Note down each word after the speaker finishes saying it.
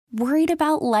Worried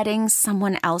about letting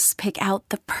someone else pick out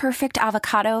the perfect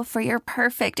avocado for your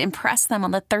perfect impress them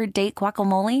on the third date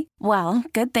guacamole? Well,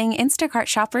 good thing Instacart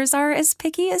shoppers are as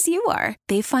picky as you are.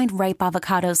 They find ripe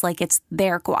avocados like it's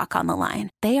their guac on the line.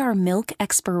 They are milk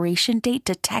expiration date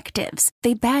detectives.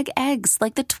 They bag eggs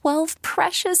like the 12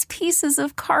 precious pieces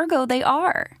of cargo they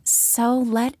are. So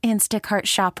let Instacart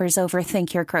shoppers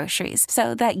overthink your groceries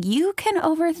so that you can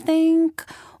overthink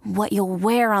what you'll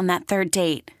wear on that third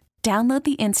date. Download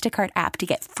the Instacart app to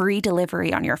get free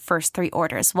delivery on your first 3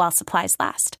 orders while supplies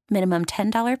last. Minimum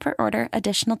 $10 per order.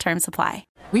 Additional terms apply.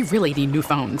 We really need new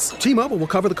phones. T-Mobile will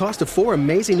cover the cost of 4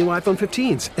 amazing new iPhone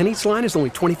 15s, and each line is only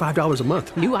 $25 a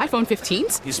month. New iPhone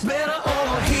 15s? It's better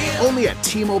over here. Only at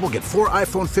T-Mobile, get 4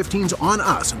 iPhone 15s on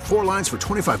us and 4 lines for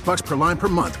 $25 per line per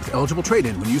month with eligible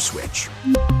trade-in when you switch.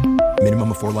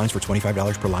 Minimum of 4 lines for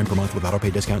 $25 per line per month with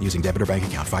autopay discount using debit or bank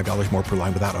account. $5 more per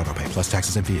line without autopay, plus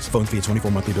taxes and fees. Phone fee at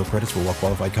 24 monthly bill credits for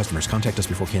well-qualified customers. Contact us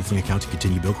before canceling account to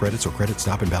continue bill credits or credit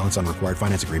stop and balance on required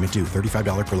finance agreement due.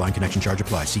 $35 per line connection charge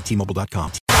applies. See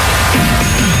T-Mobile.com.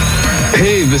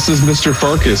 Hey, this is Mr.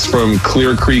 Farkas from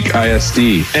Clear Creek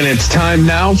ISD, and it's time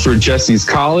now for Jessie's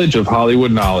College of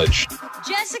Hollywood Knowledge.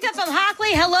 Jessica from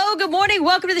Hockley, hello, good morning,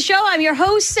 welcome to the show. I'm your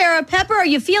host, Sarah Pepper. Are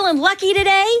you feeling lucky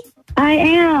today? I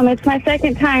am. It's my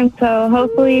second time, so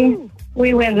hopefully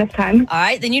we win this time. All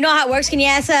right, then you know how it works. Can you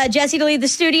ask Jessie to leave the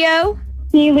studio?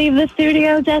 Can you leave the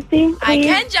studio, Jessie? I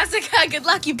can, Jessica. Good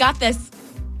luck. You've got this.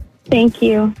 Thank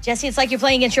you. Jessie, it's like you're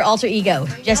playing against your alter ego.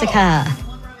 Jessica.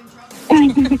 All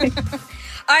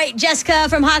right, Jessica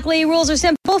from Hockley. Rules are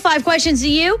simple. 5 questions to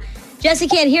you. Jessie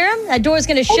can't hear him. That door's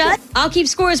going to shut. I'll keep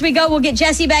score as we go. We'll get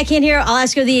Jessie back in here. I'll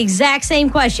ask her the exact same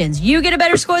questions. You get a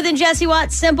better score than Jessie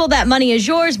Watts. Simple. That money is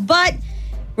yours. But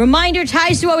reminder,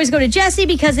 ties do always go to Jessie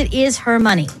because it is her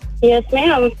money. Yes,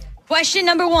 ma'am. Question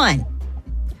number 1.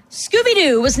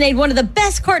 Scooby-Doo was named one of the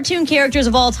best cartoon characters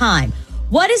of all time.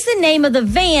 What is the name of the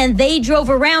van they drove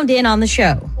around in on the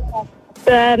show?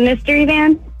 The mystery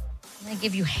van. I'm going to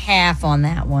give you half on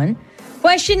that one.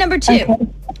 Question number 2. Okay.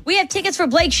 We have tickets for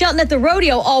Blake Shelton at the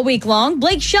rodeo all week long.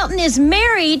 Blake Shelton is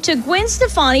married to Gwen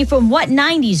Stefani from what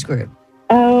 90s group?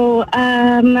 It's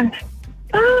on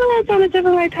the tip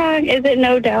of my tongue. Is it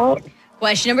No Doubt?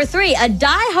 Question number 3. A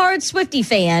diehard Swiftie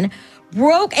fan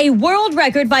broke a world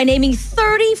record by naming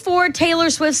 34 Taylor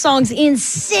Swift songs in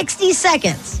 60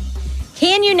 seconds.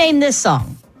 Can you name this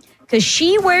song? Because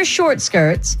she wears short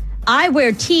skirts, I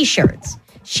wear T-shirts.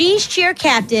 She's cheer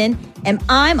captain, and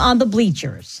I'm on the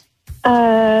bleachers.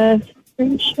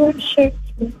 Short shirts,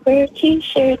 wear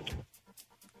T-shirts.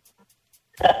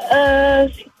 I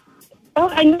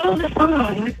know the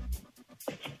song.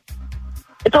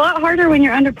 It's a lot harder when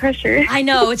you're under pressure. I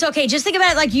know. It's okay. Just think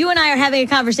about it like you and I are having a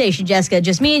conversation, Jessica.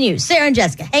 Just me and you, Sarah and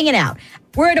Jessica, hanging out.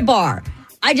 We're at a bar.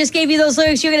 I just gave you those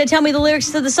lyrics. You're going to tell me the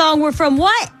lyrics to the song were from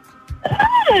what?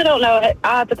 I don't know it.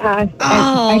 I'll have to pass.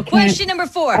 Oh, question number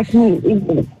 4. I can't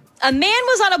either. A man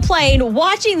was on a plane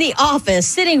watching The Office,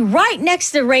 sitting right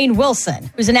next to Rainn Wilson,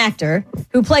 who's an actor,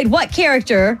 who played what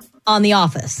character on The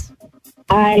Office?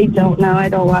 I don't know. I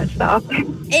don't watch The Office.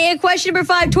 And question number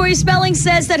 5, Tori Spelling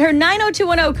says that her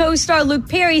 90210 co-star Luke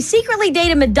Perry secretly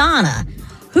dated Madonna.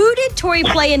 Who did Tori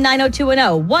play in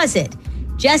 90210? Was it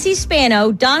Jessie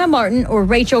Spano, Donna Martin, or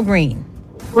Rachel Green?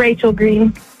 Rachel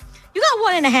Green. You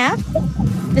got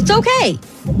 1.5. It's okay.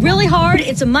 Really hard.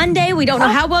 It's a Monday. We don't know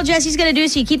how well Jessie's going to do,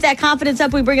 so you keep that confidence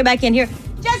up. We bring her back in here.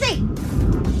 Jessie!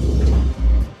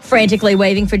 Frantically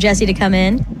waving for Jessie to come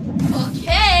in.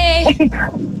 Okay.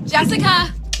 Jessica,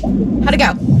 how'd it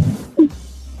go?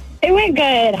 It went good.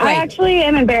 Right. I actually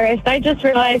am embarrassed. I just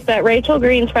realized that Rachel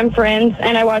Green's from Friends,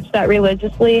 and I watched that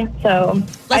religiously. So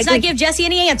let's not give Jessie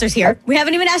any answers here. We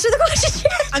haven't even asked her the question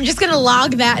yet. I'm just going to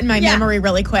log that in my memory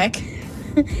really quick.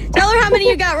 Tell her how many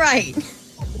you got right.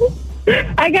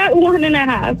 I got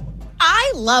 1.5.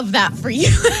 I love that for you.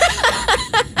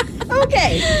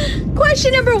 Okay.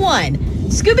 Question number 1.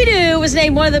 Scooby-Doo was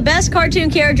named one of the best cartoon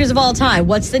characters of all time.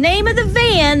 What's the name of the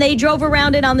van they drove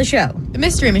around in on the show? The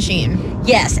Mystery Machine.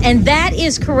 Yes, and that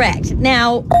is correct.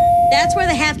 Now, that's where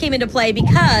the half came into play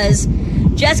because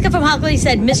Jessica from Hockley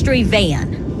said mystery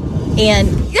van. And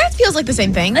that feels like the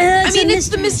same thing.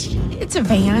 It's a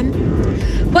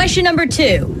van. Question number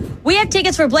 2. We have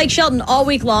tickets for Blake Shelton all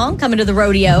week long, coming to the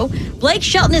rodeo. Blake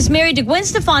Shelton is married to Gwen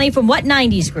Stefani from what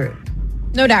 90s group?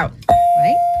 No Doubt.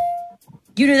 Right?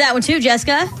 You knew that one too,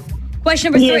 Jessica.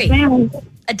 Question number 3. Yes, ma'am.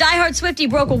 A diehard Swiftie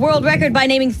broke a world record by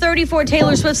naming 34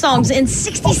 Taylor Swift songs in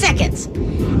 60 seconds.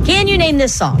 Can you name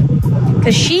this song?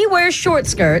 Because she wears short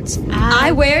skirts,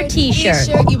 I wear T-shirts.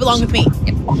 You belong with me.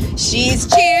 Yep. She's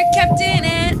cheer captain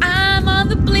and I'm on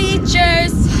the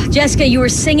bleachers. Jessica, you were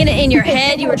singing it in your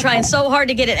head. You were trying so hard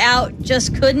to get it out,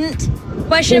 just couldn't.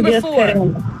 Question number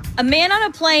 4. A man on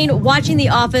a plane watching The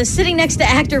Office sitting next to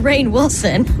actor Rainn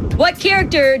Wilson. What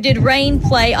character did Rainn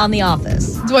play on The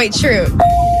Office? Dwight Schrute.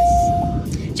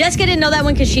 Jessica didn't know that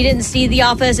one because she didn't see The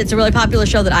Office. It's a really popular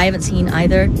show that I haven't seen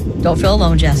either. Don't feel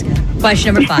alone, Jessica.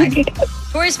 Question number 5.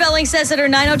 Tori Spelling says that her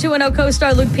 90210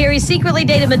 co-star Luke Perry secretly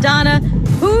dated Madonna.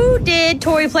 Who did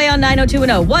Tori play on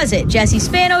 90210? Was it Jessie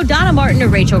Spano, Donna Martin, or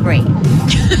Rachel Green?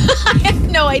 I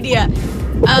have no idea.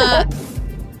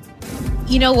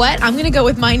 You know what? I'm going to go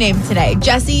with my name today.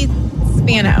 Jessie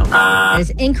Spano. That is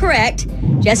incorrect.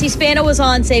 Jessie Spano was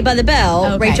on Saved by the Bell.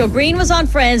 Okay. Rachel Green was on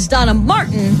Friends. Donna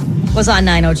Martin was on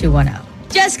 90210.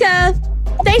 Jessica,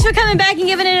 thanks for coming back and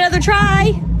giving it another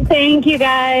try. Thank you,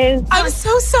 guys. I'm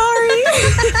so sorry.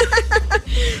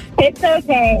 It's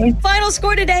okay. Final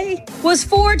score today was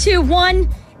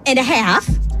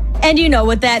 4-1.5. And you know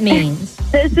what that means.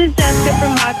 This is Jessica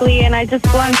from Hockley, and I just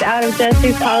flunked out of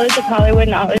Jessie's College of Hollywood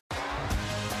Knowledge.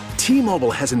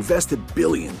 T-Mobile has invested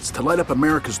billions to light up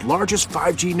America's largest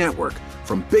 5G network,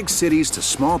 from big cities to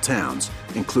small towns,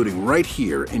 including right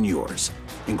here in yours.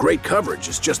 And great coverage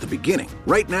is just the beginning.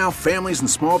 Right now, families and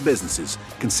small businesses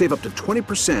can save up to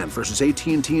 20% versus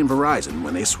AT&T and Verizon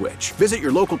when they switch. Visit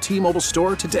your local T-Mobile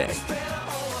store today.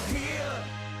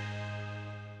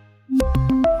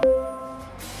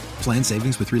 Plan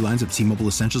savings with 3 lines of T-Mobile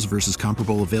Essentials versus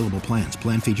comparable available plans.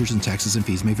 Plan features and taxes and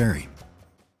fees may vary.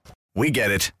 We get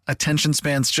it. Attention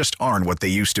spans just aren't what they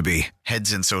used to be.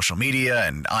 Heads in social media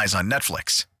and eyes on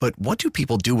Netflix. But what do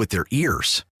people do with their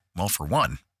ears? Well, for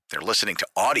one, they're listening to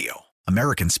audio.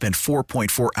 Americans spend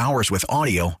 4.4 hours with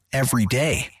audio every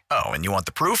day. Oh, and you want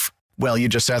the proof? Well, you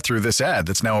just sat through this ad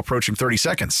that's now approaching 30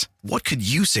 seconds. What could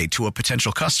you say to a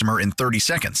potential customer in 30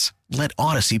 seconds? Let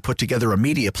Odyssey put together a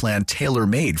media plan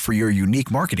tailor-made for your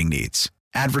unique marketing needs.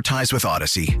 Advertise with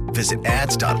Odyssey. Visit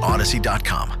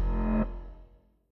ads.odyssey.com.